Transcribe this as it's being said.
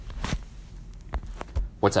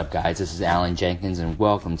What's up, guys? This is Alan Jenkins, and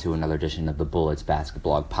welcome to another edition of the Bullets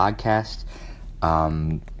Basketball Podcast.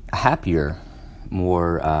 A happier,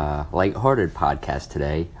 more lighthearted podcast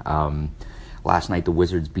today. Last night, the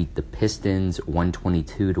Wizards beat the Pistons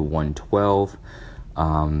 122-112.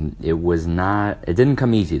 It didn't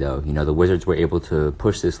come easy, though. You know, the Wizards were able to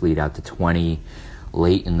push this lead out to 20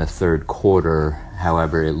 late in the third quarter.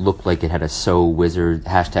 However, it looked like it had a #SoWizards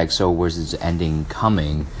ending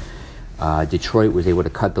coming. Detroit was able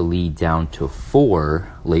to cut the lead down to 4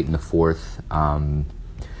 late in the fourth,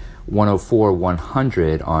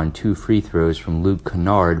 104-100 on 2 free throws from Luke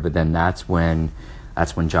Kennard, but then that's when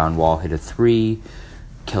John Wall hit a 3,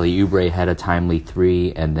 Kelly Oubre had a timely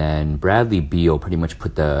 3, and then Bradley Beal pretty much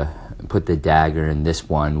put the dagger in this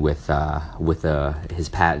one with his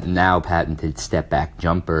patented step back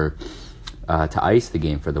jumper to ice the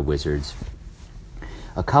game for the Wizards.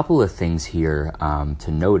 A couple of things here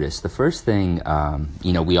to notice. The first thing,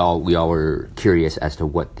 we all were curious as to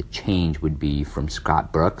what the change would be from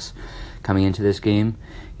Scott Brooks coming into this game.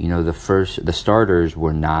 You know, the starters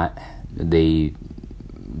were not the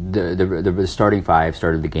starting five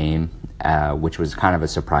started the game, which was kind of a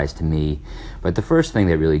surprise to me. But the first thing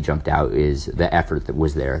that really jumped out is the effort that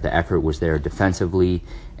was there. The effort was there defensively,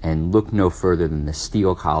 and look no further than the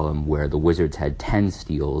steal column, where the Wizards had 10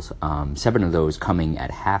 steals, 7 of those coming at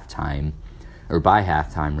halftime, or by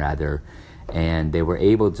halftime rather, and they were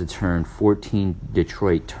able to turn 14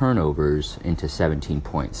 Detroit turnovers into 17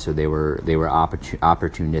 points. So they were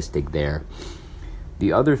opportunistic there.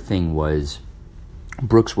 The other thing was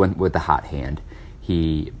Brooks went with the hot hand.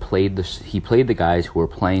 He played the guys who were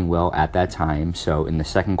playing well at that time. So in the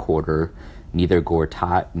second quarter, neither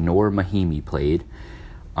Gortat nor Mahinmi played.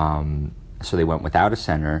 So they went without a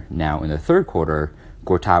center. Now in the third quarter,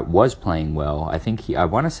 Gortat was playing well. I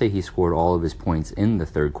want to say he scored all of his points in the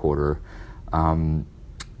third quarter. I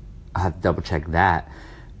have to double check that,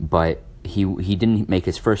 but he didn't make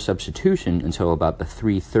his first substitution until about the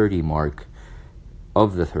 3:30 mark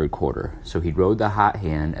of the third quarter. So he rode the hot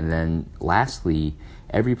hand, and then lastly,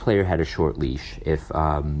 every player had a short leash. If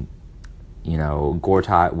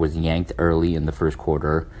Gortat was yanked early in the first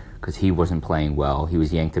quarter because he wasn't playing well, he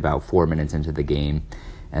was yanked about 4 minutes into the game,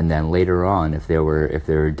 and then later on, if there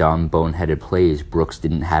were dumb, boneheaded plays, Brooks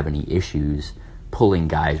didn't have any issues pulling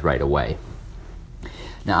guys right away.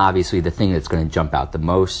 Now, obviously, the thing that's going to jump out the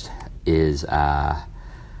most is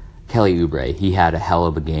Kelly Oubre. He had a hell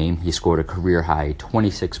of a game. He scored a career-high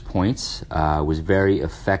 26 points, was very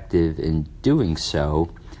effective in doing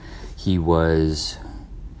so. He was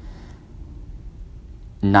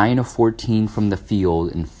 9 of 14 from the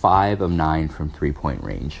field and 5 of 9 from three-point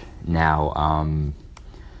range. Now,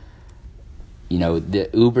 the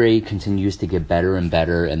Oubre continues to get better and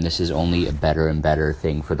better, and this is only a better and better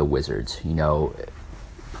thing for the Wizards.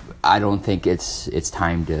 I don't think it's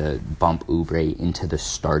time to bump Oubre into the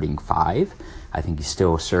starting 5. I think he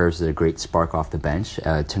still serves as a great spark off the bench.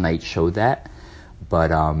 Tonight showed that,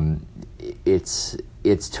 but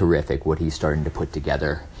it's terrific what he's starting to put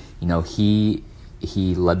together.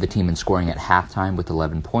 He led the team in scoring at halftime with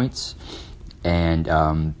 11 points, and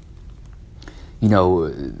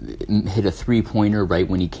hit a three-pointer right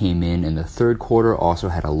when he came in the third quarter. Also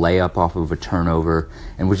had a layup off of a turnover,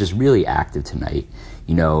 and was just really active tonight.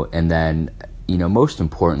 And then, most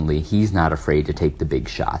importantly, he's not afraid to take the big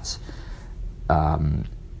shots.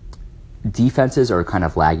 Defenses are kind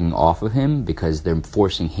of lagging off of him because they're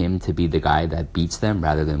forcing him to be the guy that beats them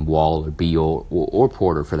rather than Wall or Beal or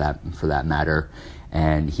Porter for that matter,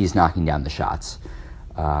 and he's knocking down the shots.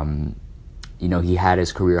 He had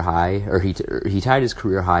his career high, or he tied his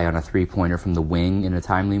career high on a three-pointer from the wing in a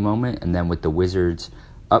timely moment, and then with the Wizards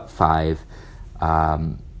up 5,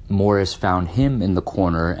 Morris found him in the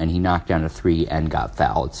corner, and he knocked down a 3 and got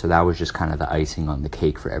fouled. So that was just kind of the icing on the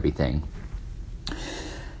cake for everything.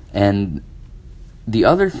 And the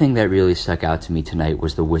other thing that really stuck out to me tonight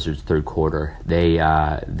was the Wizards' third quarter. It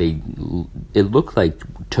looked like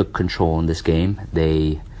took control in this game.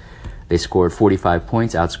 They scored 45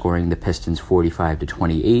 points, outscoring the Pistons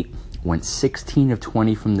 45-28. Went 16 of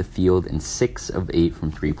 20 from the field and 6 of 8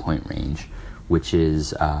 from three-point range, which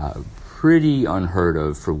is pretty unheard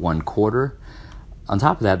of for one quarter. On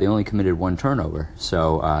top of that, they only committed 1 turnover,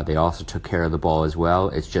 so they also took care of the ball as well.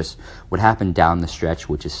 It's just what happened down the stretch,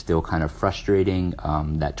 which is still kind of frustrating,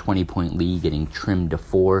 that 20-point lead getting trimmed to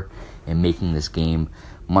 4 and making this game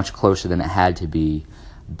much closer than it had to be.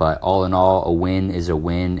 But all in all, a win is a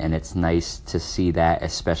win, and it's nice to see that,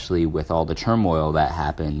 especially with all the turmoil that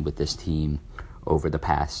happened with this team over the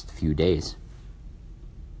past few days.